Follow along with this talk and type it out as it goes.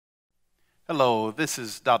Hello, this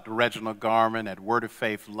is Dr. Reginald Garman at Word of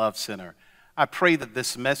Faith Love Center. I pray that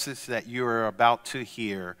this message that you are about to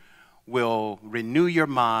hear will renew your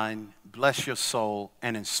mind, bless your soul,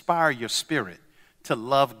 and inspire your spirit to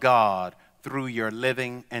love God through your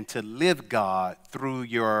living and to live God through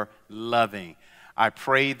your loving. I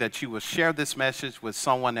pray that you will share this message with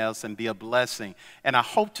someone else and be a blessing. And I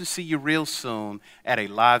hope to see you real soon at a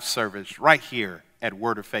live service right here at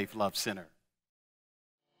Word of Faith Love Center.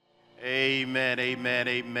 Amen, amen,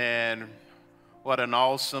 amen. What an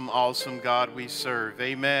awesome, awesome God we serve.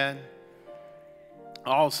 Amen.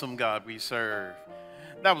 Awesome God we serve.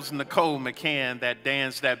 That was Nicole McCann that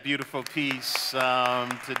danced that beautiful piece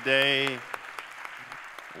today.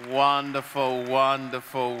 Wonderful,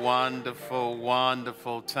 wonderful, wonderful,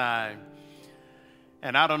 wonderful time.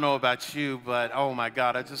 And I don't know about you, but oh my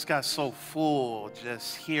God, I just got so full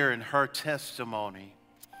just hearing her testimony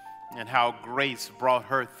and how grace brought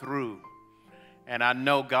her through. And I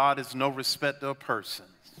know God is no respecter of persons,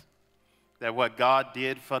 that what God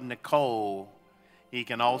did for Nicole, He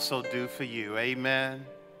can also do for you. Amen.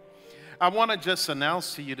 I want to just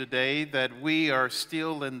announce to you today that we are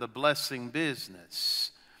still in the blessing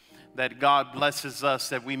business, that God blesses us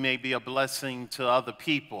that we may be a blessing to other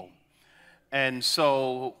people. And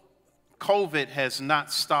so COVID has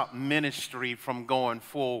not stopped ministry from going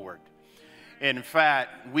forward. In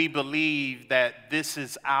fact, we believe that this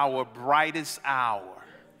is our brightest hour,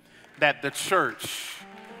 that the church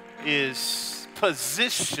is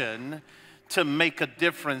positioned to make a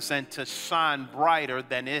difference and to shine brighter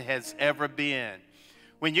than it has ever been.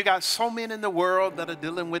 When you got so many in the world that are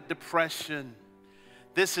dealing with depression,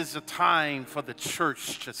 this is a time for the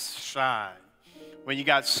church to shine. When you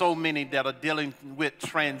got so many that are dealing with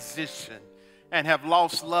transition and have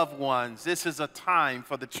lost loved ones, this is a time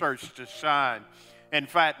for the church to shine. In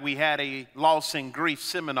fact, we had a loss and grief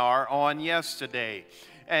seminar on yesterday,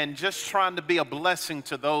 and just trying to be a blessing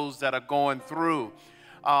to those that are going through.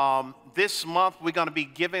 This month, we're going to be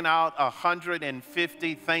giving out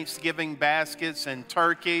 150 Thanksgiving baskets and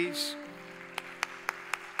turkeys.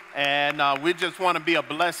 And we just want to be a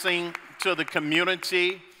blessing to the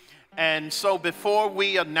community. And so before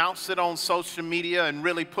we announce it on social media and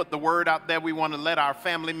really put the word out there, we want to let our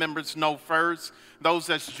family members know first, those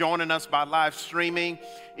that's joining us by live streaming.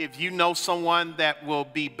 If you know someone that will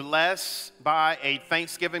be blessed by a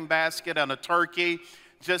Thanksgiving basket and a turkey,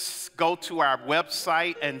 just go to our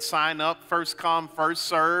website and sign up, first come, first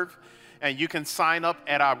serve. And you can sign up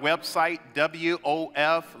at our website,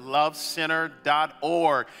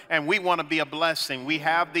 woflovecenter.org. And we want to be a blessing. We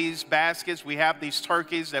have these baskets, we have these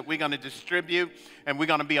turkeys that we're going to distribute, and we're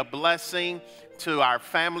going to be a blessing to our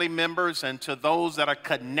family members and to those that are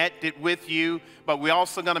connected with you. But we're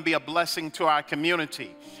also going to be a blessing to our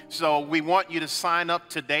community. So we want you to sign up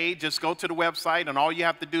today. Just go to the website, and all you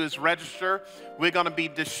have to do is register. We're going to be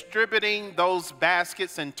distributing those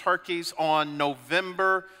baskets and turkeys on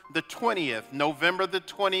November the 20th. November the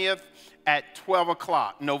 20th at 12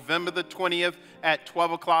 o'clock. November the 20th at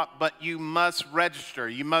 12 o'clock. But you must register.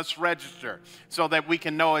 You must register so that we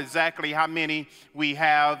can know exactly how many we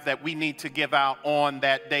have that we need to give out on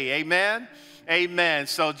that day. Amen? Amen.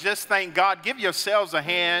 So just thank God. Give yourselves a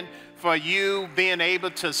hand for you being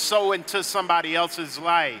able to sow into somebody else's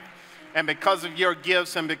life. And because of your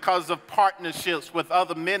gifts and because of partnerships with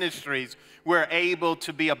other ministries, we're able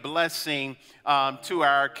to be a blessing to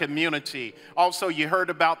our community. Also, you heard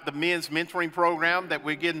about the men's mentoring program that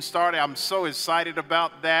we're getting started. I'm so excited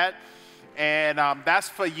about that. And that's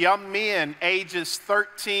for young men ages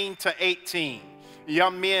 13 to 18.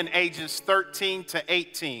 Young men ages 13 to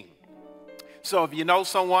 18. So if you know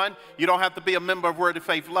someone, you don't have to be a member of Word of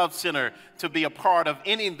Faith Love Center to be a part of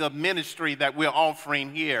any of the ministry that we're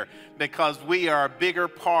offering here, because we are a bigger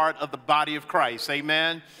part of the body of Christ.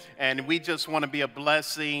 Amen. And we just want to be a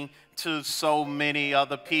blessing to so many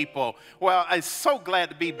other people. Well, I'm so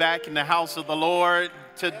glad to be back in the house of the Lord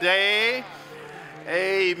today.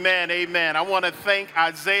 Amen, amen. I want to thank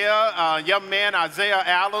Isaiah, young man Isaiah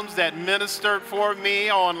Allums, that ministered for me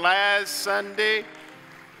on last Sunday.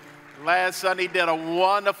 Last Sunday did a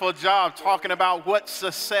wonderful job talking about what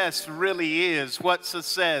success really is, what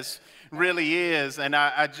success really is. And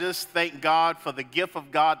I just thank God for the gift of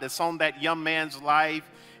God that's on that young man's life.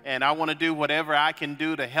 And I want to do whatever I can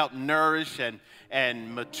do to help nourish and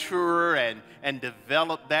mature and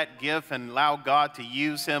develop that gift and allow God to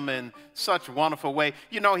use him in such a wonderful way.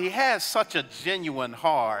 You know, he has such a genuine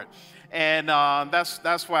heart. And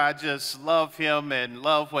that's why I just love him and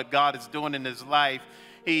love what God is doing in his life.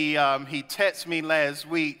 He texted me last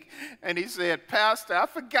week, and he said, "Pastor, I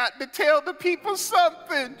forgot to tell the people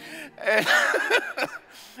something."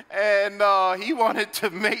 And he wanted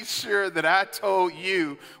to make sure that I told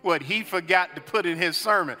you what he forgot to put in his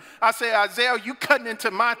sermon. I said, Isaiah, you cutting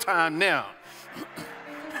into my time now.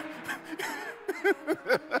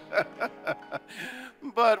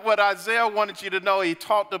 But what Isaiah wanted you to know, he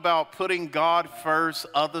talked about putting God first,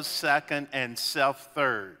 others second, and self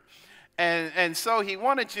third. And so he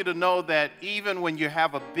wanted you to know that even when you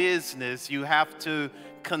have a business, you have to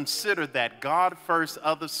consider that God first,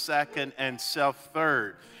 others second, and self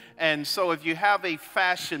third. And so if you have a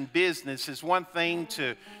fashion business, it's one thing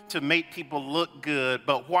to make people look good,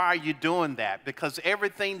 but why are you doing that? Because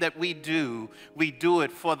everything that we do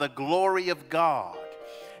it for the glory of God.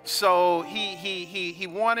 So he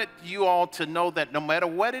wanted you all to know that no matter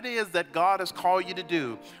what it is that God has called you to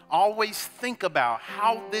do, always think about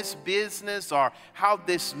how this business or how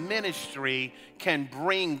this ministry can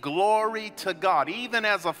bring glory to God. Even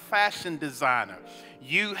as a fashion designer,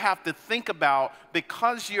 you have to think about,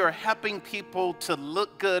 because you're helping people to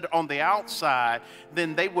look good on the outside,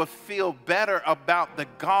 then they will feel better about the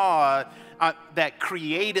God that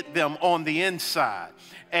created them on the inside.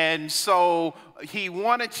 And so he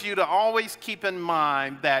wanted you to always keep in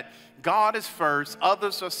mind that God is first,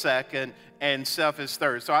 others are second, and self is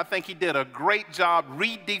third. So I think he did a great job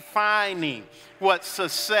redefining what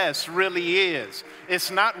success really is. It's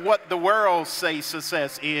not what the world says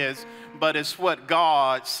success is, but it's what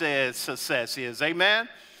God says success is. Amen?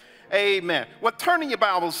 Amen. Well, turn in your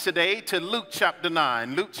Bibles today to Luke chapter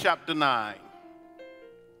 9. Luke chapter 9.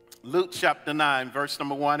 Luke chapter 9, verse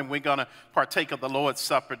number 1, and we're going to partake of the Lord's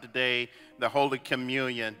Supper today, the Holy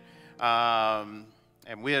Communion.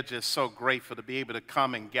 And we're just so grateful to be able to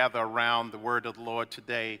come and gather around the word of the Lord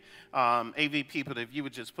today. AV people, if you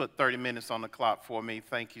would just put 30 minutes on the clock for me,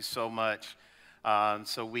 thank you so much,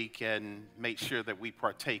 so we can make sure that we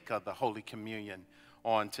partake of the Holy Communion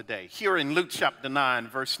on today. Here in Luke chapter 9,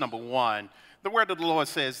 verse number 1, the word of the Lord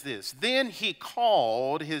says this: Then he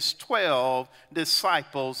called his 12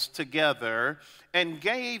 disciples together and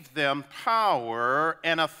gave them power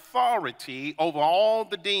and authority over all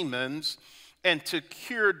the demons and to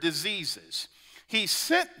cure diseases. He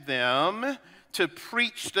sent them to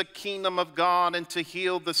preach the kingdom of God and to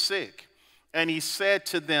heal the sick. And he said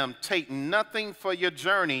to them, Take nothing for your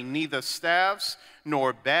journey, neither staffs,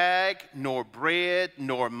 nor bag, nor bread,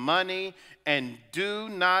 nor money, and do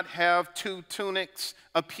not have 2 tunics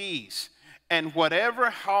apiece. And whatever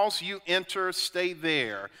house you enter, stay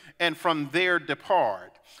there, and from there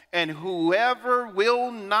depart. And whoever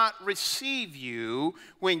will not receive you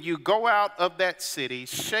when you go out of that city,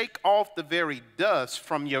 shake off the very dust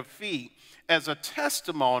from your feet as a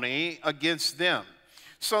testimony against them.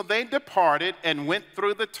 So they departed and went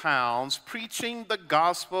through the towns, preaching the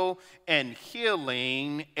gospel and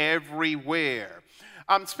healing everywhere.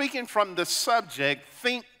 I'm speaking from the subject,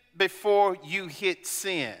 think before you hit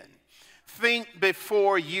sin. Think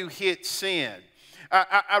before you hit sin.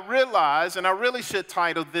 I realize, and I really should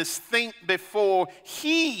title this, Think Before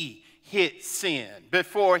He Hit Sin.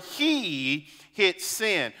 Before He hit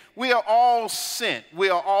sin. We are all sent. We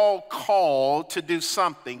are all called to do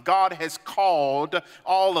something. God has called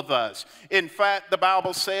all of us. In fact, the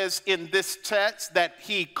Bible says in this text that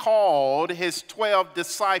he called his 12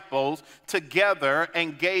 disciples together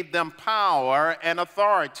and gave them power and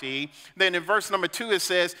authority. Then in verse number 2 it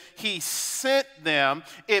says he sent them.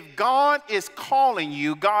 If God is calling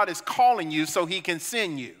you, God is calling you so he can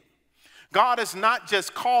send you. God is not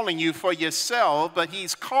just calling you for yourself, but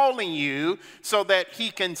he's calling you so that he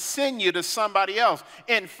can send you to somebody else.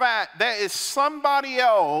 In fact, there is somebody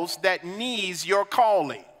else that needs your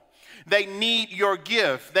calling. They need your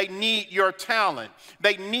gift. They need your talent.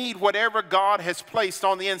 They need whatever God has placed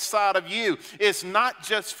on the inside of you. It's not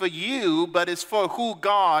just for you, but it's for who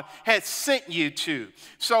God has sent you to.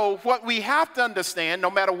 So what we have to understand, no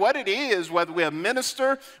matter what it is, whether we're a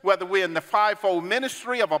minister, whether we're in the fivefold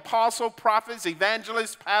ministry of apostle, prophets,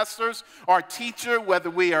 evangelists, pastors, or teacher, whether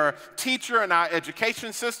we are a teacher in our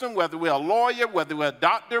education system, whether we're a lawyer, whether we're a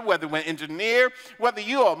doctor, whether we're an engineer, whether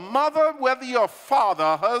you're a mother, whether you're a father,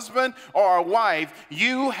 a husband, or a wife,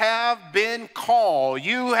 you have been called.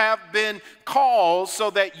 You have been called so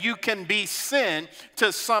that you can be sent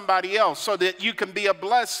to somebody else, so that you can be a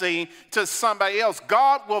blessing to somebody else.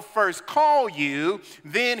 God will first call you,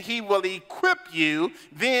 then he will equip you,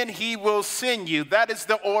 then he will send you. That is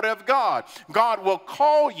the order of God. God will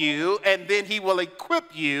call you, and then he will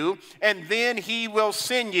equip you, and then he will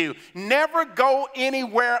send you. Never go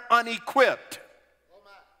anywhere unequipped.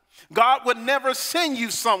 God would never send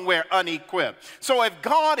you somewhere unequipped. So if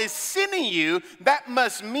God is sending you, that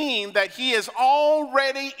must mean that he has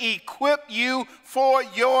already equipped you for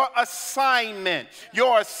your assignment.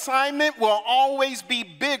 Your assignment will always be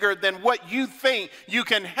bigger than what you think you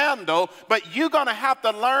can handle, but you're going to have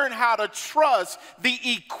to learn how to trust the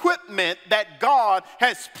equipment that God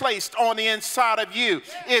has placed on the inside of you.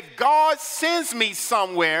 If God sends me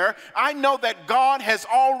somewhere, I know that God has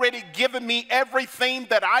already given me everything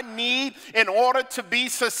that I need in order to be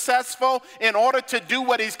successful, in order to do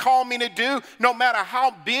what he's called me to do, no matter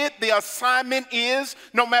how big the assignment is,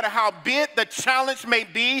 no matter how big the challenge may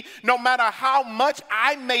be, no matter how much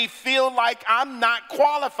I may feel like I'm not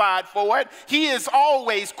qualified for it, he is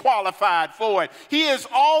always qualified for it. He is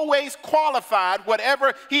always qualified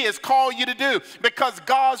whatever he has called you to do, because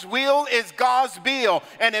God's will is God's bill.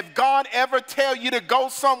 And if God ever tell you to go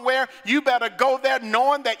somewhere, you better go there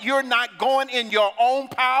knowing that you're not going in your own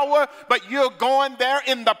power, but you're going there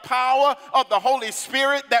in the power of the Holy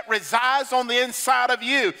Spirit that resides on the inside of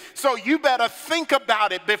you. So you better think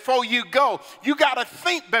about it before you go. You got to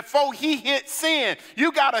think before he hits sin.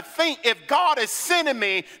 You got to think, if God is sending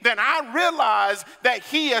me, then I realize that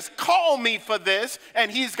he has called me for this, and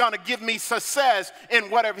he's going to give me success in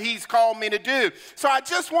whatever he's called me to do. So I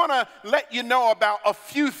just want to let you know about a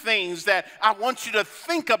few things that I want you to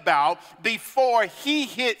think about before he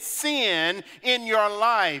hits sin in your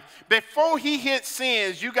life. Before he hits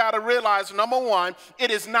sins, you got to realize, number one,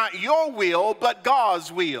 it is not your will, but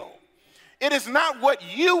God's will. It is not what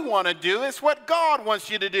you want to do, it's what God wants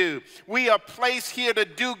you to do. We are placed here to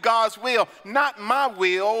do God's will. Not my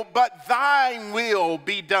will, but thine will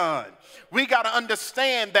be done. We got to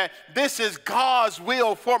understand that this is God's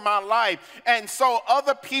will for my life. And so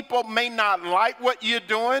other people may not like what you're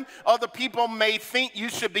doing. Other people may think you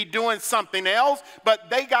should be doing something else. But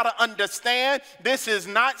they got to understand this is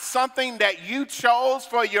not something that you chose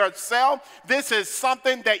for yourself. This is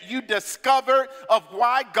something that you discovered of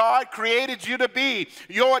why God created you to be.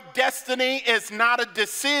 Your destiny is not a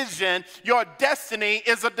decision. Your destiny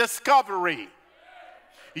is a discovery.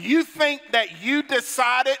 You think that you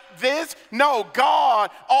decided this? No,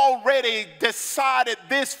 God already decided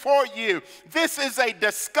this for you. This is a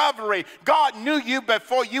discovery. God knew you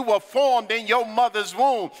before you were formed in your mother's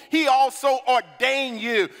womb. He also ordained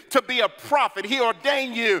you to be a prophet. He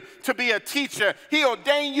ordained you to be a teacher. He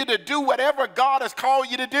ordained you to do whatever God has called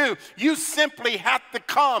you to do. You simply have to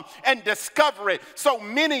come and discover it. So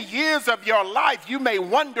many years of your life, you may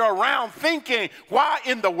wander around thinking, why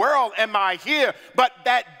in the world am I here? But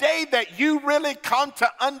that day that you really come to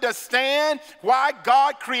understand why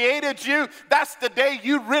God created you, that's the day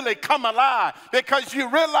you really come alive, because you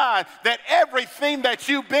realize that everything that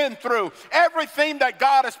you've been through, everything that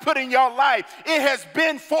God has put in your life, it has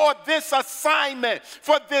been for this assignment,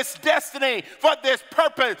 for this destiny, for this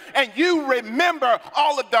purpose. And you remember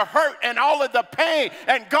all of the hurt and all of the pain,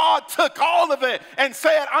 and God took all of it and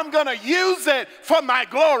said, I'm going to use it for my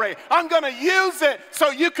glory. I'm going to use it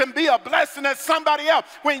so you can be a blessing to somebody else.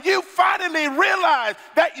 When you finally realize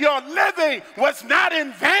that your living was not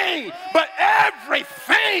in vain, but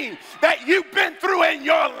everything that you've been through in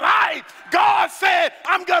your life, God said,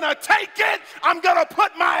 I'm going to take it, I'm going to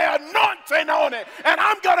put my anointing on it, and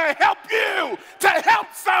I'm going to help you to help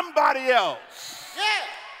somebody else.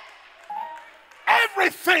 Yeah.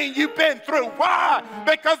 Everything you've been through. Why?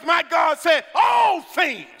 Because my God said, all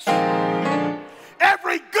things,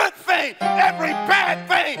 every good thing, every bad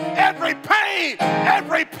thing, every pain,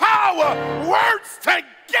 every power works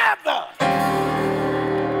together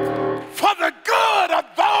for the good of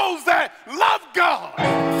those that love God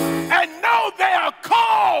and know they are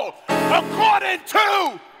called according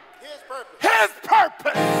to his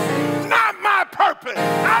purpose, not my purpose.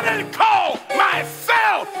 I didn't call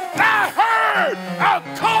myself. I heard a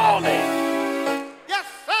calling. Yes,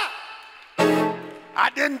 sir. I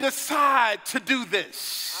didn't decide to do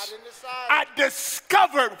this. I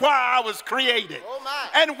discovered why I was created. Oh my.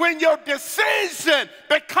 And when your decision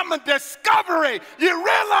becomes a discovery, you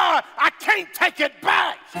realize I can't take it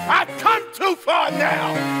back. I've come too far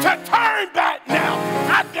now to turn back now.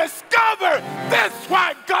 I discovered that's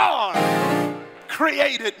why God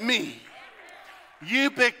created me. You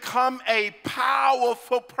become a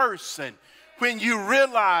powerful person when you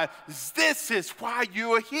realize this is why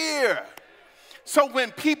you're here. So when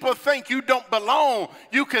people think you don't belong,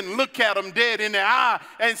 you can look at them dead in the eye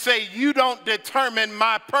and say, you don't determine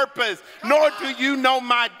my purpose, nor do you know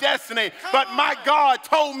my destiny. But my God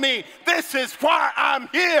told me this is why I'm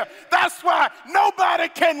here. That's why nobody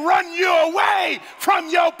can run you away from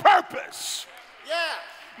your purpose. Yeah.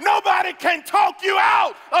 Nobody can talk you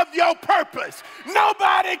out of your purpose.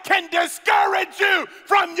 Nobody can discourage you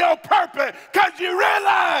from your purpose because you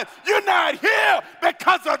realize you're not here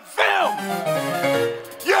because of them.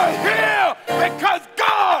 You're here because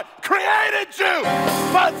God created you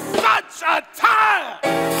for such a time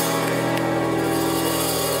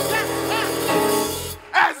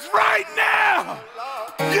as right now.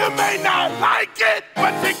 You may not like it,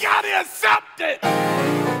 but you got to accept it.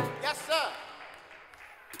 Yes, sir.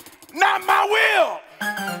 Not my will,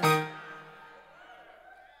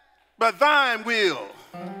 but thine will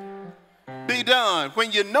be done.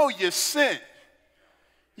 When you know you're sent,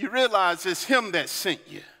 you realize it's him that sent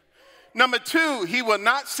you. Number two, he will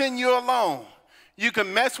not send you alone. You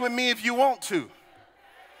can mess with me if you want to,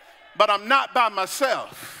 but I'm not by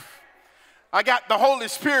myself. I got the Holy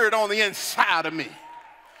Spirit on the inside of me.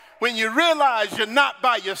 When you realize you're not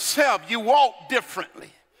by yourself, you walk differently.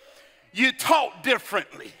 You talk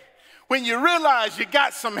differently. When you realize you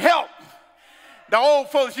got some help, the old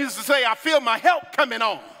folks used to say, I feel my help coming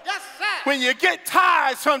on. Yes, sir. When you get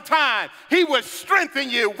tired sometimes, he will strengthen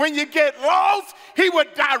you. When you get lost, he will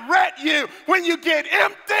direct you. When you get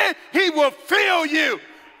empty, he will fill you.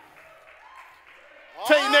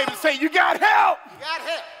 Tell your neighbor, say, you got help. You got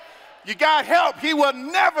help. You got help. He will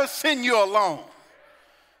never send you alone.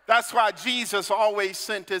 That's why Jesus always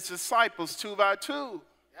sent his disciples 2 by 2.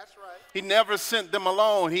 That's right. He never sent them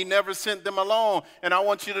alone. He never sent them alone. And I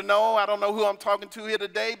want you to know, I don't know who I'm talking to here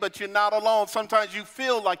today, but you're not alone. Sometimes you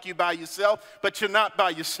feel like you're by yourself, but you're not by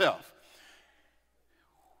yourself.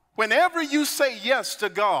 Whenever you say yes to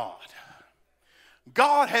God,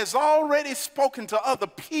 God has already spoken to other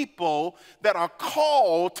people that are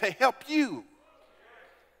called to help you.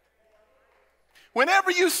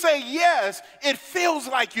 Whenever you say yes, it feels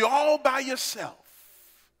like you're all by yourself.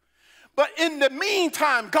 But in the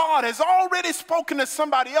meantime, God has already spoken to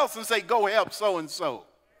somebody else and say, go help so-and-so.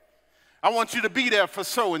 I want you to be there for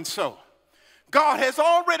so-and-so. God has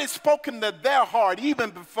already spoken to their heart even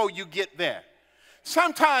before you get there.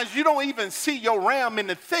 Sometimes you don't even see your ram in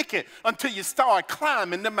the thicket until you start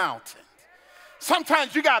climbing the mountain.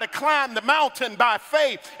 Sometimes you got to climb the mountain by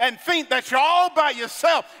faith and think that you're all by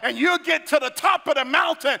yourself, and you'll get to the top of the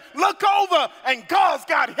mountain, look over, and God's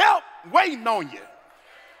got help waiting on you.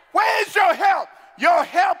 Where's your help? Your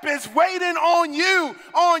help is waiting on you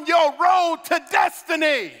on your road to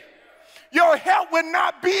destiny. Your help will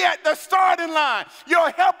not be at the starting line. Your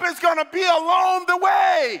help is going to be along the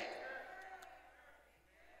way.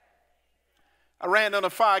 I ran in a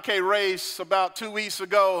 5K race about 2 weeks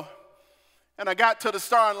ago, and I got to the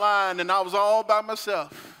starting line, and I was all by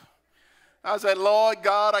myself. I said, Lord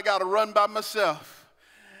God, I got to run by myself.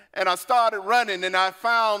 And I started running, and I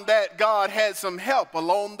found that God had some help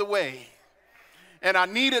along the way. And I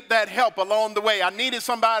needed that help along the way. I needed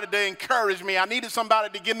somebody to encourage me. I needed somebody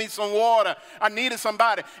to give me some water. I needed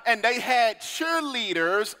somebody. And they had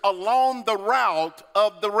cheerleaders along the route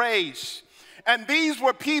of the race. And these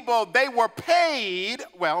were people, they were paid.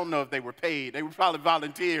 Well, I don't know if they were paid. They were probably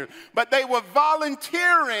volunteers. But they were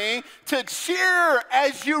volunteering to cheer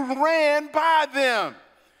as you ran by them.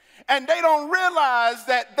 And they don't realize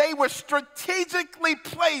that they were strategically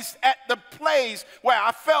placed at the place where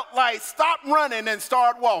I felt like stop running and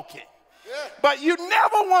start walking. Yeah. But you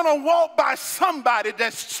never want to walk by somebody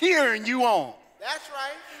that's cheering you on. That's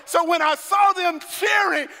right. So when I saw them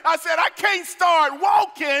cheering, I said, I can't start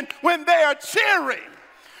walking when they're cheering.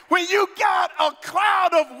 When you got a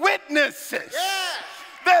cloud of witnesses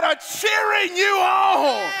that are cheering you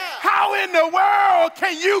on, how in the world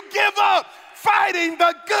can you give up fighting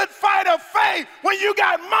the good fight of faith when you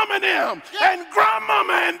got mama and them and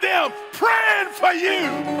grandmama and them praying for you?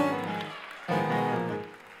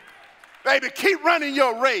 Baby, keep running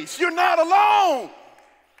your race. You're not alone.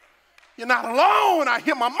 You're not alone. I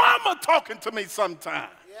hear my mama talking to me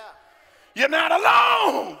sometimes. You're not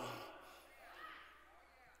alone.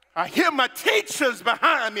 I hear my teachers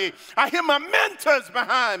behind me. I hear my mentors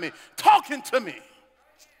behind me talking to me.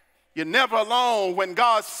 You're never alone when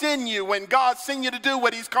God sends you. When God sends you to do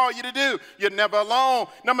what he's called you to do, you're never alone.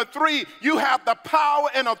 Number 3, you have the power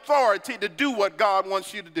and authority to do what God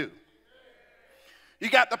wants you to do. You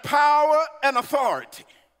got the power and authority.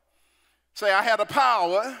 Say, I have the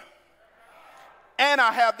power and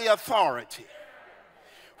I have the authority.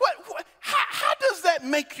 How does that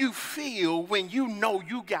make you feel when you know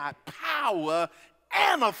you got power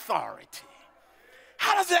and authority?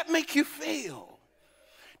 How does that make you feel?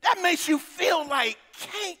 That makes you feel like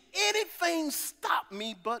can't anything stop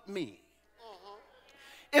me but me.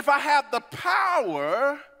 If I have the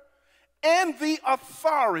power and the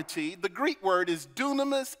authority, the Greek word is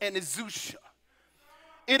dunamis and exousia.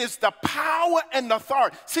 It is the power and the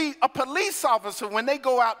authority. See, a police officer, when they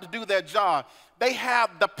go out to do their job, they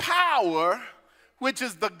have the power, which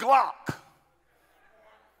is the Glock,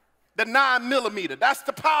 the 9mm. That's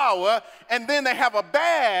the power. And then they have a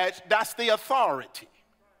badge. That's the authority.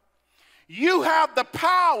 You have the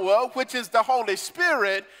power, which is the Holy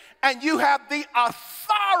Spirit, and you have the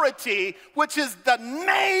authority, which is the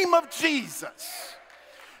name of Jesus.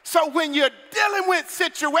 So when you're dealing with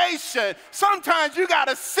situation, sometimes you got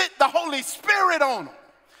to sit the Holy Spirit on them.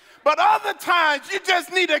 But other times you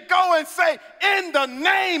just need to go and say, in the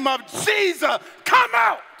name of Jesus, come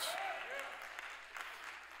out.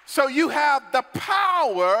 So you have the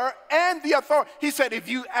power and the authority. He said, if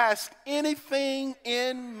you ask anything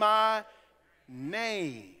in my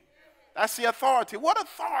name, that's the authority. What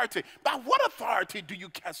authority? By what authority do you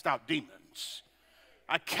cast out demons?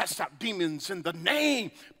 I cast out demons in the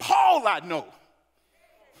name. Paul, I know.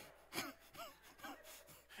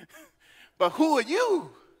 But who are you?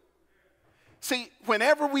 See,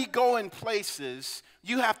 whenever we go in places,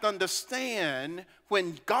 you have to understand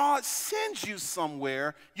when God sends you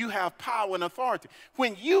somewhere, you have power and authority.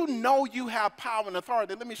 When you know you have power and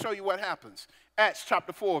authority, let me show you what happens. Acts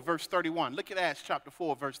chapter 4, verse 31. Look at Acts chapter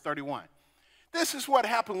 4, verse 31. This is what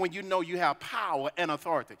happened when you know you have power and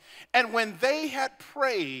authority. And when they had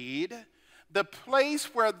prayed, the place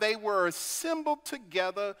where they were assembled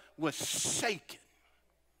together was shaken.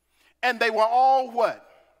 And they were all what?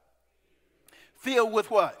 Filled with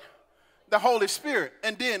what? The Holy Spirit.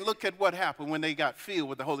 And then look at what happened when they got filled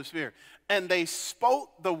with the Holy Spirit. And they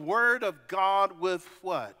spoke the word of God with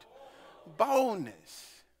what? Boldness.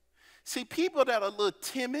 See, people that are a little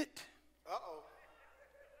timid,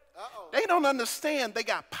 they don't understand they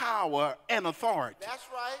got power and authority. That's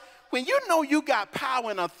right. When you know you got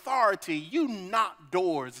power and authority, you knock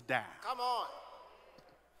doors down. Come on.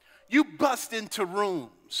 You bust into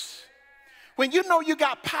rooms. When you know you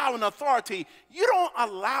got power and authority, you don't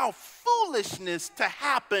allow foolishness to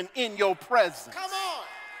happen in your presence. Come on.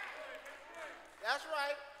 That's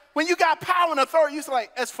right. When you got power and authority, you're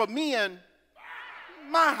like, as for me and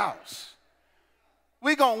my house,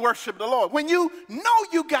 we're going to worship the Lord. When you know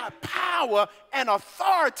you got power and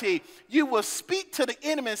authority, you will speak to the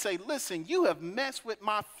enemy and say, listen, you have messed with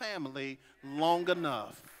my family long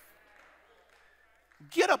enough.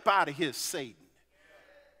 Get up out of here, Satan.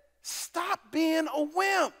 Stop being a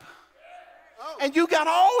wimp. And you got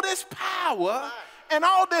all this power and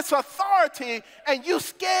all this authority, and you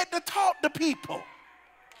scared to talk to people.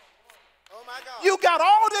 You got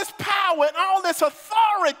all this power and all this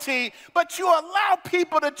authority, but you allow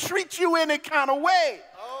people to treat you any kind of way.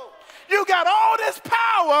 You got all this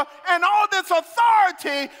power and all this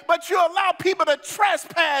authority, but you allow people to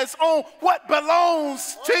trespass on what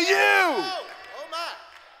belongs to you.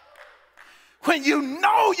 When you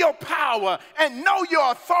know your power and know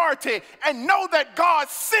your authority and know that God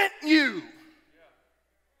sent you,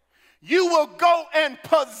 you will go and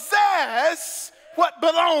possess what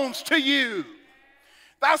belongs to you.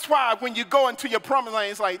 That's why when you go into your promised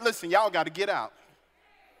land, it's like, listen, y'all got to get out.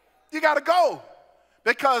 You got to go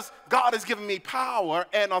because God has given me power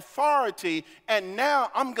and authority, and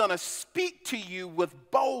now I'm going to speak to you with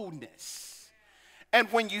boldness. And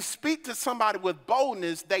when you speak to somebody with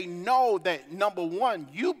boldness, they know that, number one,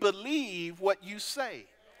 you believe what you say.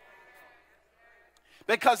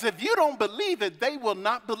 Because if you don't believe it, they will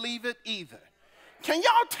not believe it either. Can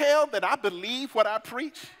y'all tell that I believe what I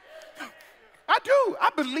preach? I do. I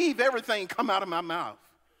believe everything come out of my mouth.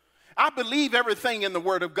 I believe everything in the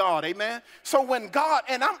Word of God, amen? So when God,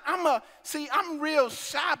 and I'm real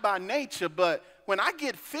shy by nature, but when I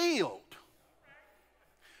get filled,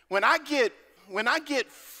 when I get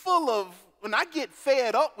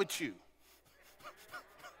fed up with you,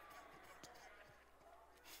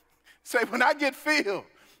 say when I get filled,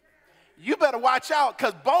 you better watch out,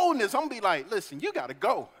 because boldness, I'm going to be like, listen, you got to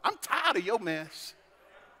go. I'm tired of your mess.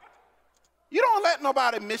 You don't let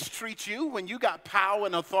nobody mistreat you when you got power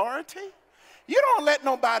and authority. You don't let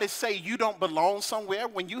nobody say you don't belong somewhere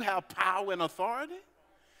when you have power and authority.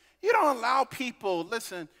 You don't allow people,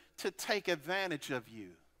 listen, to take advantage of you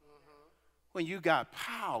when you got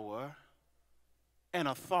power and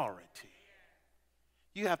authority.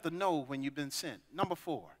 You have to know when you've been sent. Number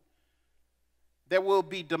 4, there will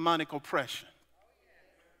be demonic oppression.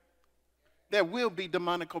 There will be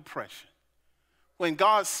demonic oppression. When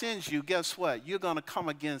God sends you, guess what? You're going to come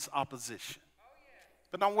against opposition.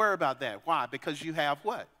 But don't worry about that. Why? Because you have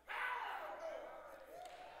what?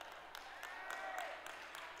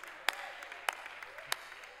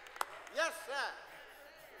 Yes, sir.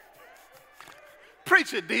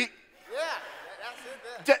 Preach it, Deke. Yeah, that's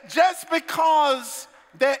it there. Just because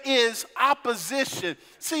there is opposition.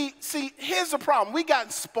 See, here's the problem. We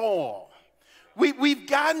got spoiled. We've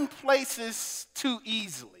gotten places too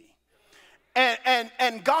easily.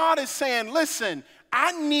 And God is saying, listen,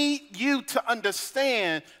 I need you to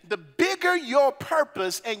understand the bigger your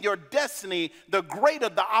purpose and your destiny, the greater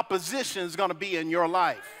the opposition is going to be in your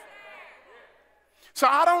life. So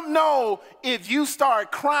I don't know if you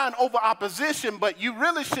start crying over opposition, but you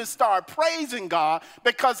really should start praising God,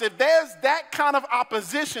 because if there's that kind of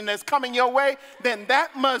opposition that's coming your way, then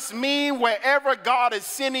that must mean wherever God is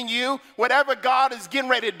sending you, whatever God is getting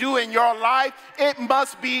ready to do in your life, it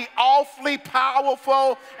must be awfully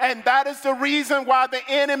powerful. And that is the reason why the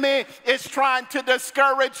enemy is trying to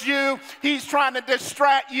discourage you. He's trying to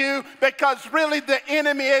distract you, because really the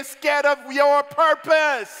enemy is scared of your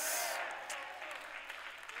purpose.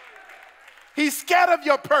 He's scared of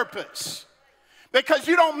your purpose because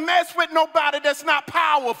you don't mess with nobody that's not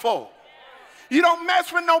powerful. You don't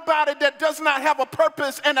mess with nobody that does not have a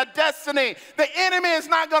purpose and a destiny. The enemy is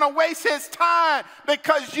not going to waste his time,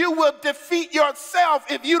 because you will defeat yourself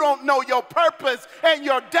if you don't know your purpose and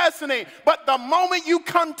your destiny. But the moment you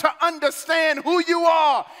come to understand who you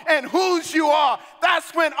are and whose you are,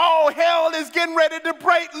 that's when all hell is getting ready to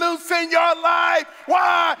break loose in your life.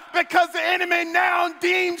 Why? Because the enemy now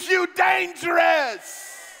deems you dangerous.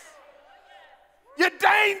 You're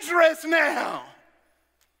dangerous now.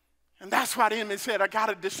 And that's why the enemy said, I got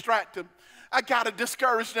to distract them. I got to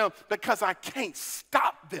discourage them, because I can't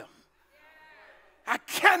stop them. I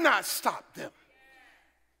cannot stop them.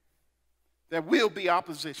 There will be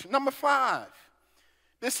opposition. Number 5,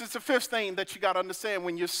 this is the 5th thing that you got to understand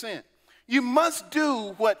when you're sent. You must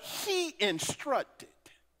do what he instructed.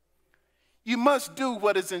 You must do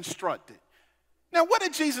what is instructed. Now, what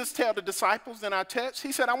did Jesus tell the disciples in our text?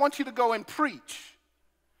 He said, I want you to go and preach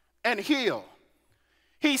and heal.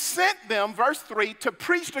 He sent them, verse 3, to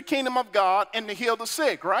preach the kingdom of God and to heal the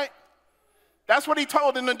sick, right? That's what he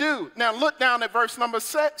told them to do. Now look down at verse number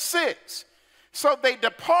 6. So they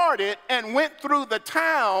departed and went through the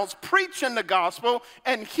towns, preaching the gospel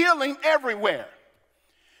and healing everywhere.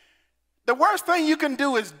 The worst thing you can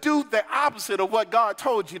do is do the opposite of what God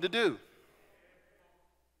told you to do.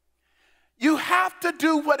 You have to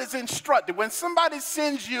do what is instructed. When somebody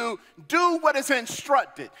sends you, do what is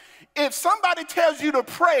instructed. If somebody tells you to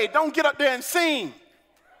pray, don't get up there and sing.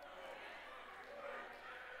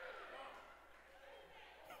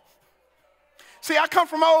 See, I come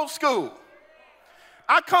from old school.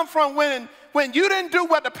 I come from when you didn't do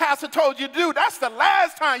what the pastor told you to do, that's the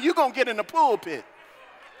last time you're going to get in the pulpit.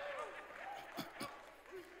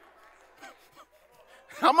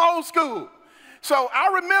 I'm old school. So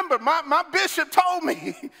I remember my bishop told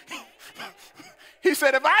me, he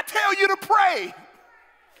said, if I tell you to pray,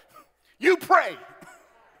 you pray.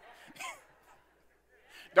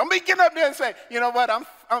 Don't be getting up there and say, you know what,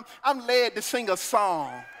 I'm led to sing a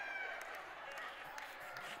song.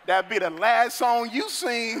 That'd be the last song you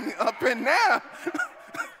sing up in there.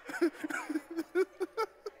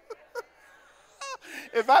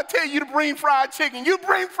 If I tell you to bring fried chicken, you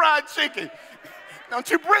bring fried chicken. Don't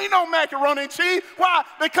you bring no macaroni and cheese. Why?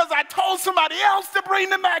 Because I told somebody else to bring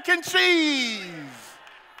the mac and cheese.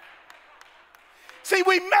 See,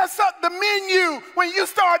 we mess up the menu when you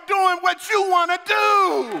start doing what you want to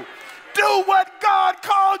do. Do what God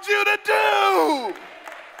called you to do.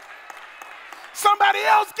 Somebody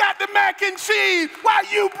else got the mac and cheese. Why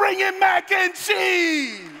you bringing mac and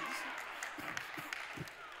cheese?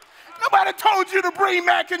 Nobody told you to bring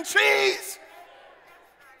mac and cheese.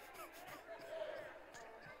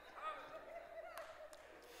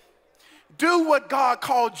 Do what God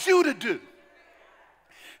called you to do.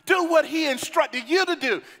 Do what he instructed you to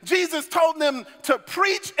do. Jesus told them to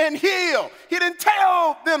preach and heal. He didn't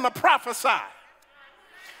tell them to prophesy.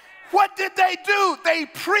 What did they do? They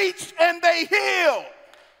preached and they healed.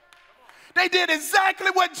 They did exactly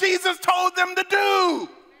what Jesus told them to do.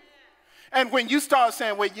 And when you start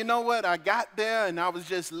saying, well, you know what, I got there and I was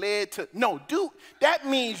just led to, no, that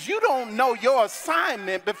means you don't know your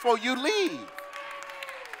assignment before you leave.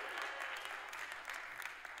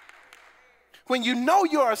 When you know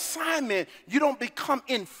your assignment, you don't become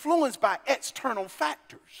influenced by external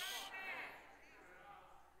factors.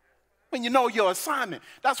 When you know your assignment.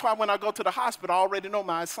 That's why when I go to the hospital, I already know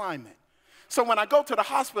my assignment. So when I go to the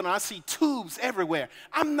hospital and I see tubes everywhere,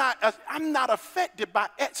 I'm not affected by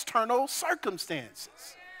external circumstances.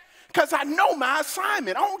 Because I know my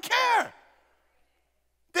assignment. I don't care.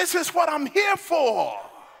 This is what I'm here for.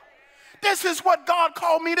 This is what God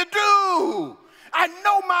called me to do. I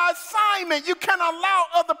know my assignment. You can't allow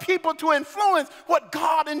other people to influence what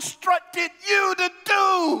God instructed you to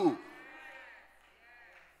do.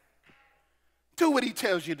 Do what he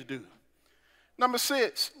tells you to do. Number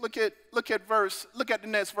 6, look at the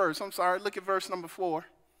next verse. I'm sorry, look at verse number 4.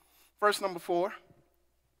 Verse number 4.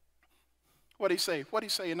 What did he say? What did he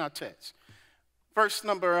say in our text? Verse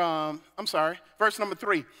number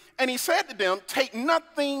 3. And he said to them, take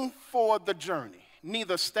nothing for the journey,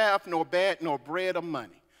 neither staff, nor bag, nor bread or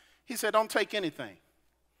money. He said, don't take anything.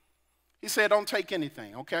 He said, don't take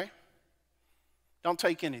anything, okay? Don't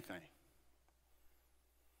take anything.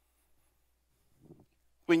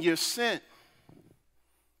 When you're sent,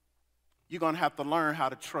 you're going to have to learn how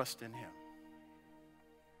to trust in him.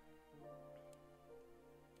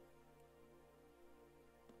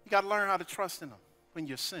 You got to learn how to trust in him when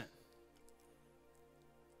you're sent.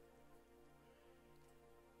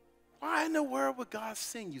 Why in the world would God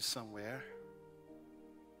send you somewhere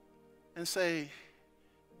and say,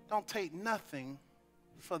 don't take nothing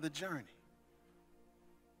for the journey?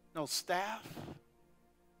 No staff,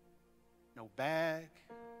 no bag,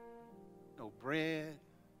 no bread,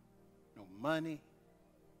 no money.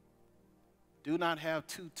 Do not have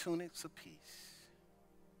 2 tunics apiece.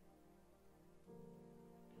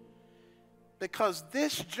 Because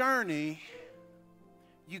this journey,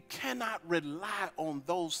 you cannot rely on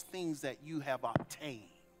those things that you have obtained.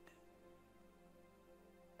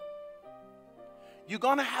 You're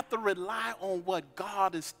going to have to rely on what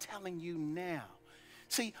God is telling you now.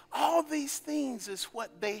 See, all these things is what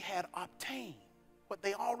they had obtained, what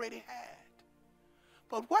they already had.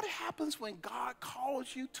 But what happens when God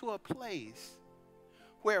calls you to a place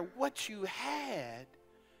where what you had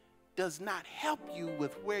does not help you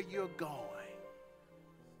with where you're going?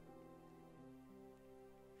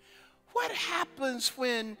 What happens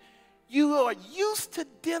when you are used to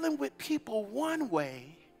dealing with people one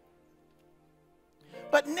way,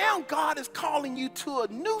 but now God is calling you to a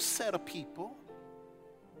new set of people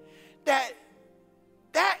that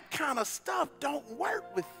kind of stuff don't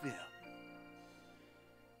work with them?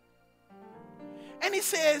 And he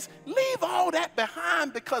says, leave all that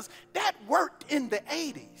behind because that worked in the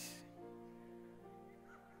 80s.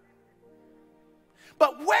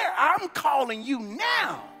 But where I'm calling you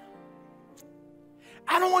now,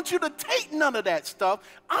 I don't want you to take none of that stuff.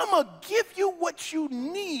 I'm going to give you what you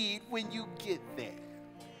need when you get there.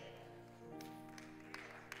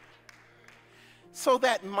 So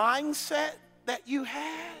that mindset that you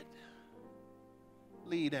had,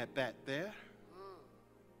 leave that back there.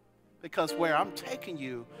 Because where I'm taking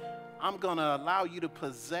you, I'm going to allow you to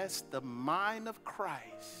possess the mind of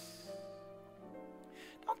Christ.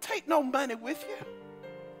 Don't take no money with you.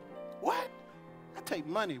 What? I take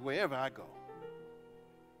money wherever I go.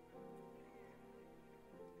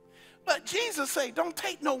 But Jesus said, don't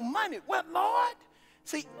take no money. What, Lord?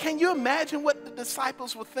 See, can you imagine what the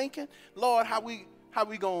disciples were thinking? Lord, how we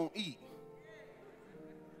going to eat?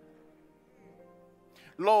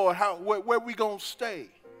 Lord, where we going to stay?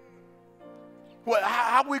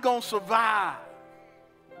 How we going to survive?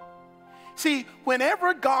 See,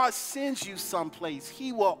 whenever God sends you someplace,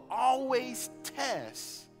 he will always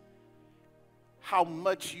test how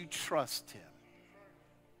much you trust him.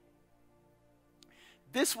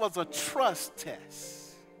 This was a trust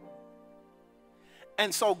test.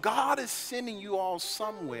 And so God is sending you all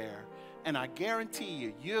somewhere, and I guarantee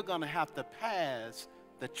you, you're going to have to pass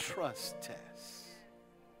the trust test.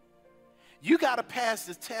 You got to pass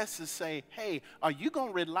the test to say, hey, are you going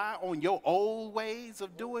to rely on your old ways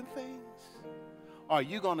of doing things? Or are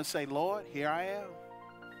you going to say, Lord, here I am.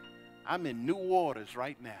 I'm in new waters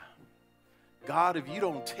right now. God, if you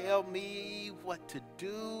don't tell me what to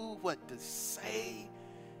do, what to say,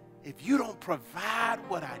 if you don't provide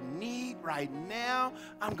what I need right now,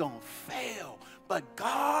 I'm going to fail. But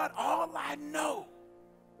God, all I know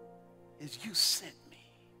is you sent me.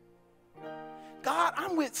 God,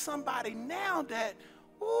 I'm with somebody now that,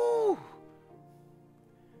 I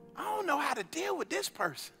don't know how to deal with this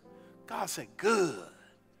person. God said, good.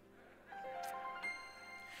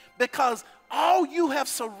 Because all you have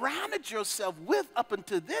surrounded yourself with up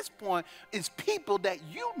until this point is people that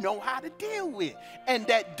you know how to deal with and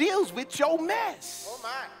that deals with your mess. Oh,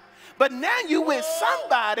 my. But now you with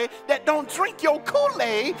somebody that don't drink your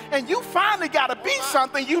Kool-Aid and you finally got to be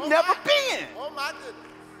something you've never been. Oh, my goodness.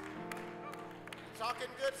 Talking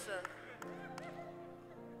good, sir.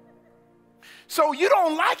 So you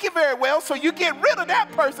don't like it very well, so you get rid of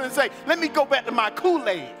that person and say, let me go back to my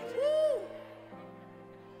Kool-Aid.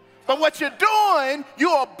 But what you're doing,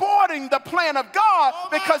 you're aborting the plan of God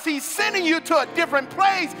because he's sending you to a different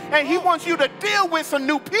place and he wants you to deal with some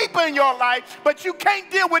new people in your life, but you can't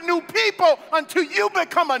deal with new people until you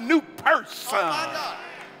become a new person. Oh, my God.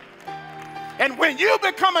 And when you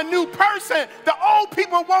become a new person, the old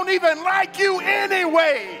people won't even like you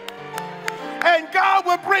anyway. And God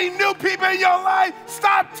will bring new people in your life.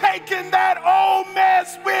 Stop taking that old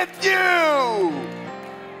mess with you.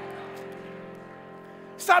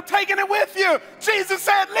 Stop taking it with you. Jesus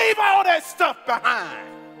said, leave all that stuff behind.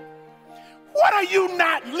 What are you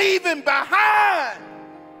not leaving behind?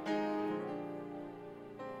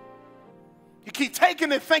 You keep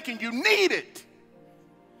taking it thinking you need it.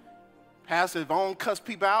 Pastor, if I don't cuss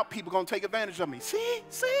people out, people going to take advantage of me. See?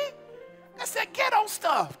 That's that ghetto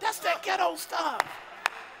stuff. That's that ghetto stuff.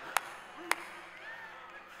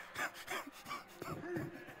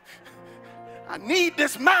 I need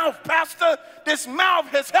this mouth, Pastor. This mouth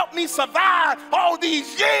has helped me survive all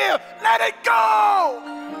these years. Let it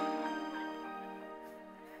go.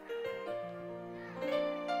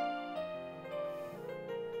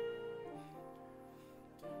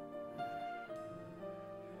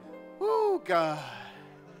 Oh, God.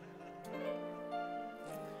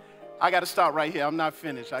 I got to stop right here. I'm not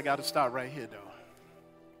finished. I got to stop right here, though.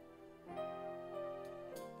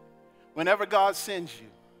 Whenever God sends you,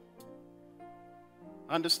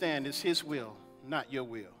 understand it's his will, not your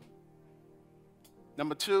will.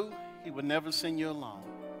 Number 2, he will never send you alone.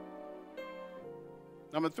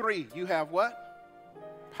 Number 3, you have what?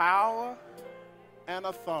 Power and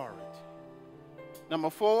authority. Number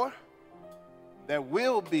 4, there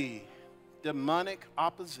will be demonic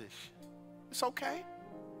opposition. It's okay.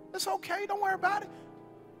 It's okay. Don't worry about it.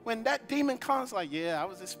 When that demon comes, like, yeah, I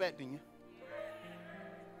was expecting you.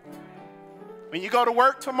 When you go to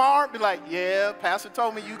work tomorrow, be like, yeah, Pastor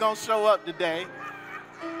told me you're going to show up today.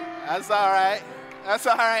 That's all right. That's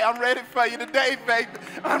all right. I'm ready for you today, baby.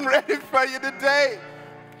 I'm ready for you today.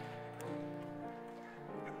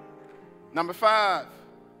 Number 5,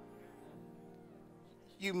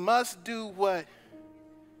 you must do what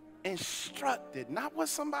instructed, not what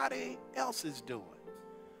somebody else is doing.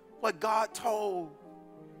 What God told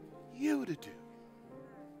you to do.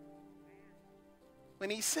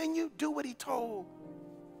 When he sent you, do what he told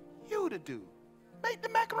you to do. Make the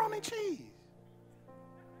macaroni and cheese.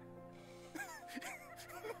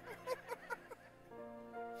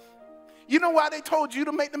 You know why they told you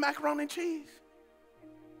to make the macaroni and cheese?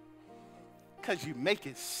 Because you make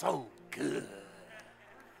it so good.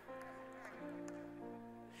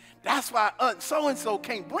 That's why Aunt so-and-so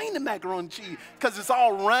can't bring the macaroni and cheese, because it's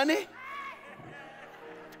all runny.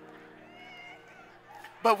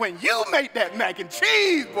 But when you make that mac and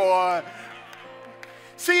cheese, boy,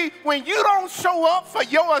 see, when you don't show up for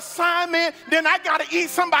your assignment, then I got to eat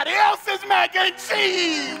somebody else's mac and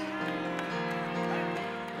cheese.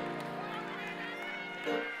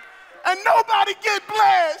 And nobody get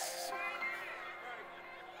blessed.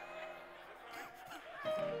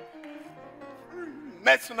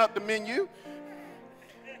 Messing up the menu.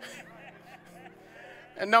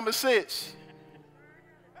 And number 6,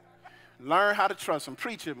 learn how to trust him.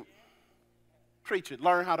 Preach it. Preach it.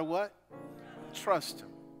 Learn how to what? Trust him.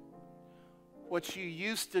 What you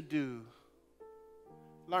used to do,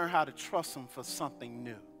 learn how to trust him for something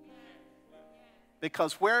new.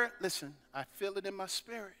 Because listen, I feel it in my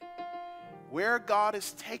spirit. Where God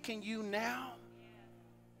is taking you now,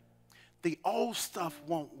 the old stuff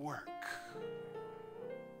won't work.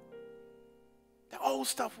 The old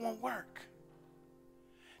stuff won't work.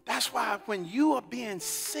 That's why when you are being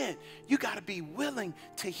sent, you got to be willing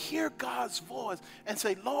to hear God's voice and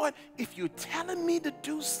say, Lord, if you're telling me to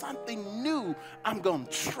do something new, I'm going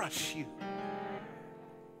to trust you.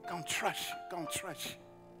 Going to trust you. Going to trust you.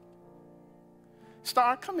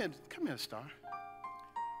 Star, come here. Come here, Star.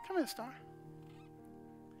 Come here, Star.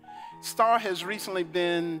 Star has recently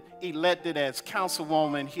been elected as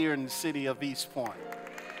councilwoman here in the city of East Point.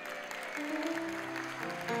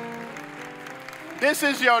 This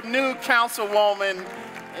is your new councilwoman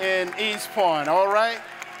in East Point, all right?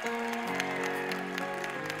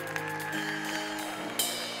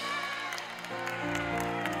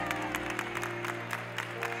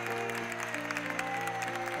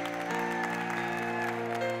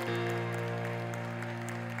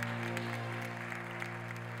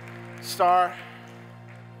 Star,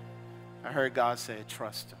 I heard God say,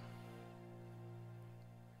 trust him.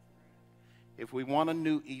 If we want a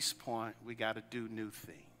new East Point, we got to do new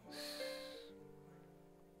things.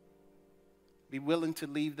 Be willing to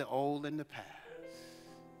leave the old in the past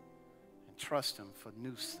and trust him for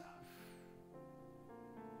new stuff.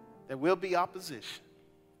 There will be opposition,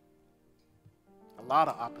 a lot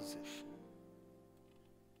of opposition.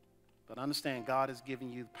 But understand, God has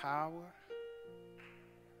given you power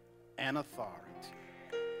and authority.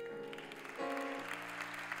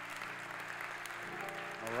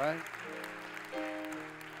 All right?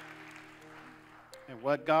 And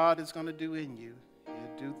what God is going to do in you,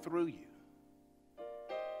 he'll do through you.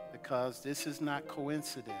 Because this is not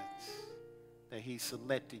coincidence that he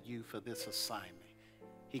selected you for this assignment.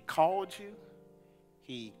 He called you,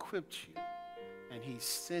 he equipped you, and he's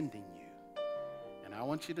sending you. And I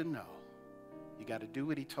want you to know, you got to do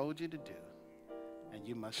what he told you to do, and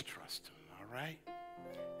you must trust him, all right?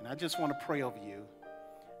 And I just want to pray over you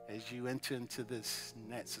as you enter into this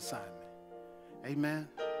next assignment. Amen.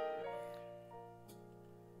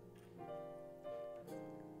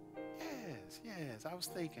 Yes, I was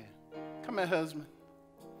thinking. Come here, husband.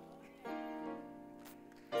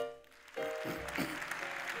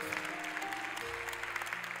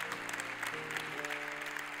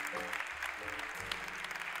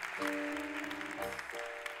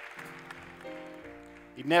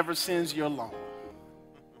 He never sends you alone.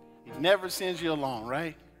 He never sends you alone,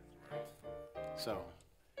 right? So,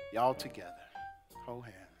 y'all together, hold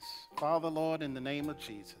hands. Father, Lord, in the name of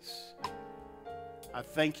Jesus, I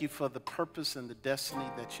thank you for the purpose and the destiny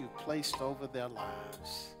that you've placed over their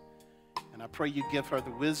lives. And I pray you give her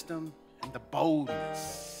the wisdom and the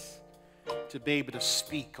boldness to be able to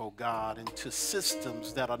speak, oh God, into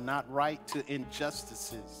systems that are not right, to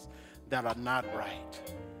injustices that are not right.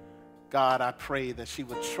 God, I pray that she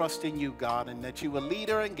would trust in you, God, and that you would lead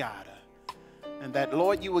her and guide her. And that,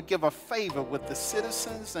 Lord, you would give her favor with the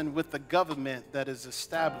citizens and with the government that is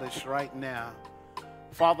established right now.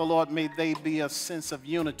 Father, Lord, may there be a sense of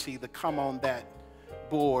unity to come on that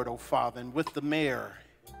board, oh Father, and with the mayor.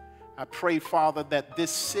 I pray, Father, that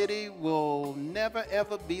this city will never,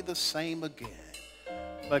 ever be the same again.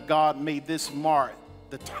 But God, may this mark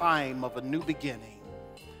the time of a new beginning.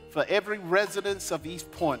 For every resident of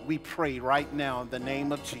East Point, we pray right now in the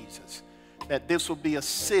name of Jesus, that this will be a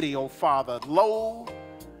city, oh Father, low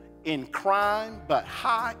in crime, but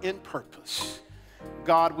high in purpose.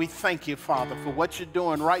 God, we thank you, Father, for what you're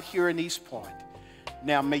doing right here in East Point.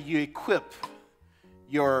 Now, may you equip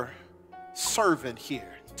your servant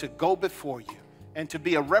here to go before you and to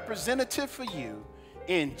be a representative for you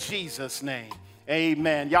in Jesus' name.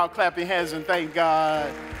 Amen. Y'all clap your hands and thank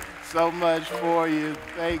God so much for you.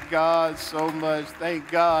 Thank God so much. Thank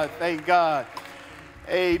God. Thank God.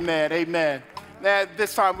 Amen. Amen. Now,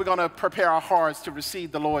 this time we're going to prepare our hearts to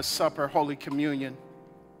receive the Lord's Supper, Holy Communion.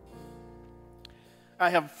 I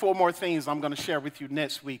have 4 more things I'm going to share with you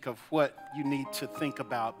next week of what you need to think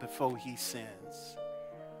about before he sends.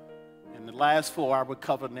 And the last 4 I will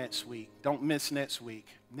cover next week. Don't miss next week.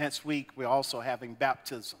 Next week, we're also having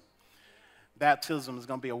baptism. Baptism is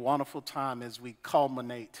going to be a wonderful time as we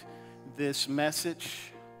culminate this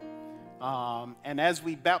message. And as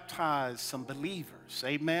we baptize some believers,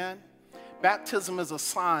 amen? Baptism is a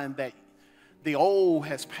sign that the old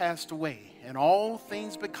has passed away and all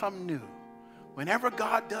things become new. Whenever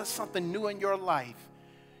God does something new in your life,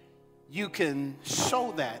 you can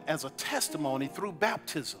show that as a testimony through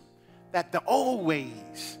baptism, that the old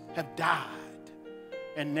ways have died,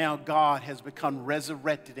 and now God has become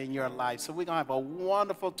resurrected in your life. So we're going to have a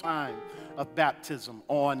wonderful time of baptism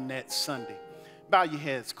on next Sunday. Bow your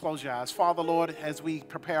heads, close your eyes. Father, Lord, as we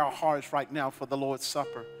prepare our hearts right now for the Lord's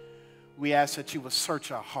Supper, we ask that you will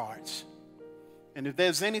search our hearts. And if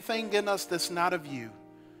there's anything in us that's not of you,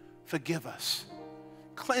 forgive us.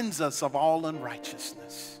 Cleanse us of all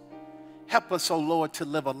unrighteousness. Help us, O Lord, to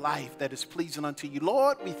live a life that is pleasing unto you.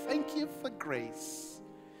 Lord, we thank you for grace.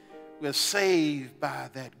 We're saved by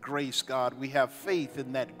that grace, God. We have faith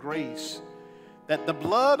in that grace, that the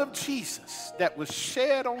blood of Jesus that was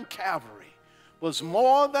shed on Calvary was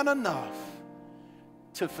more than enough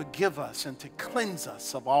to forgive us and to cleanse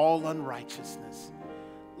us of all unrighteousness.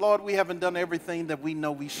 Lord, we haven't done everything that we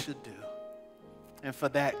know we should do. And for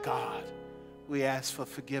that, God, we ask for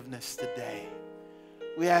forgiveness today.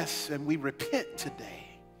 We ask and we repent today.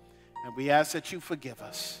 And we ask that you forgive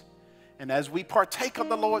us. And as we partake of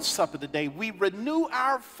the Lord's Supper today, we renew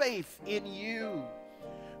our faith in you.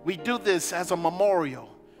 We do this as a memorial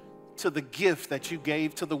to the gift that you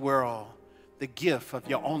gave to the world, the gift of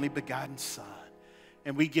your only begotten Son.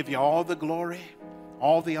 And we give you all the glory,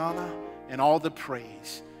 all the honor, and all the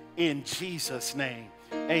praise. In Jesus' name,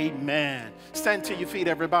 amen. Stand to your feet,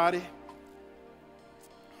 everybody.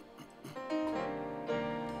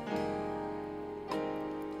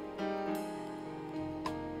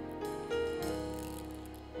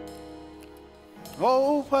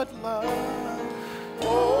 Oh, what love.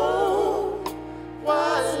 Oh,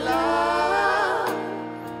 what love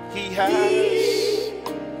He has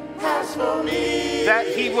for me, that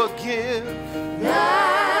he will give.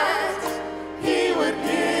 that he would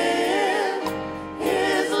give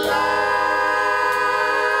his life.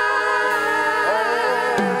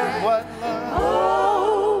 Oh, what love. Oh,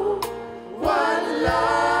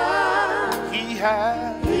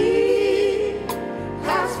 has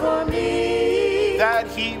for me, that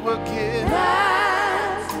he will give.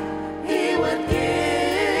 that he would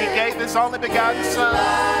give. He gave his only begotten Son.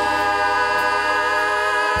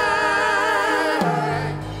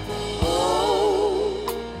 Oh,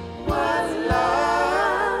 what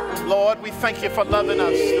love Lord, we thank you for loving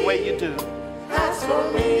us the way you do. has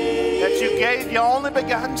for me, That you gave your only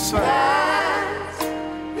begotten Son. that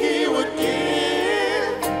he would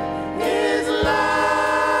give his life.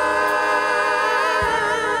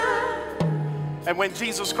 And when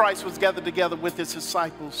Jesus Christ was gathered together with his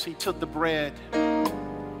disciples, he took the bread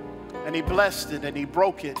and he blessed it and he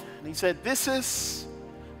broke it. And he said, "This is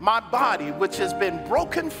my body, which has been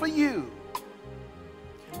broken for you.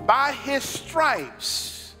 By his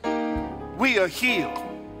stripes, we are healed."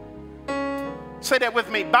 Say that with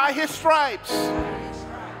me. By his stripes,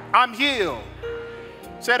 I'm healed.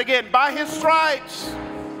 Say it again. By his stripes,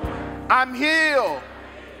 I'm healed.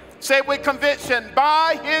 Say it with conviction.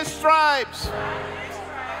 By his stripes,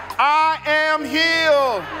 I am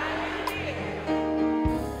healed.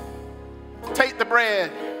 Take the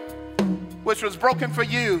bread, which was broken for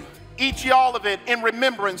you. Eat ye all of it in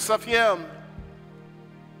remembrance of him.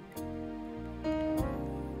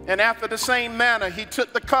 And after the same manner, he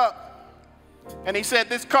took the cup and he said,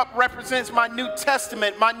 "This cup represents my New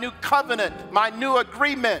Testament, my new covenant, my new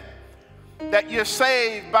agreement, that you're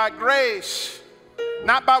saved by grace,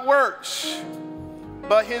 not by works,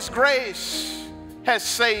 but his grace has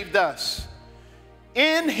saved us.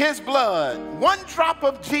 In his blood, one drop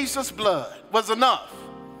of Jesus' blood was enough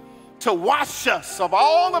to wash us of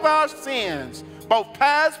all of our sins, both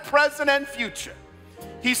past, present, and future."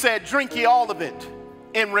 He said, "Drink ye all of it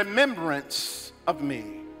in remembrance of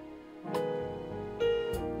me."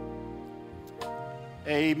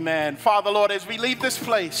 Amen. Father, Lord, as we leave this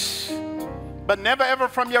place, but never ever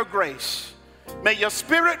from your grace, may your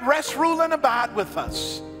spirit rest, rule, and abide with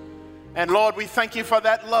us. And Lord, we thank you for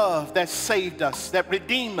that love that saved us, that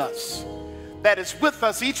redeemed us, that is with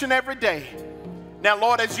us each and every day. Now,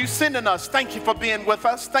 Lord, as you sending us, thank you for being with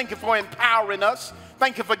us. Thank you for empowering us.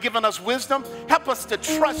 Thank you for giving us wisdom. Help us to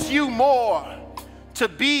trust you more, to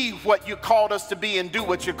be what you called us to be and do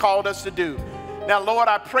what you called us to do. Now, Lord,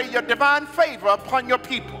 I pray your divine favor upon your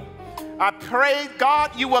people. I pray,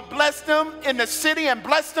 God, you will bless them in the city and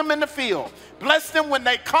bless them in the field. Bless them when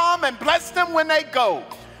they come and bless them when they go.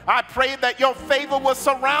 I pray that your favor will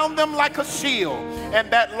surround them like a shield, and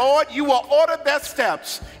that, Lord, you will order their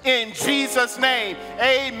steps in Jesus' name.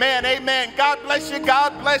 Amen. Amen. God bless you.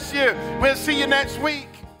 God bless you. We'll see you next week.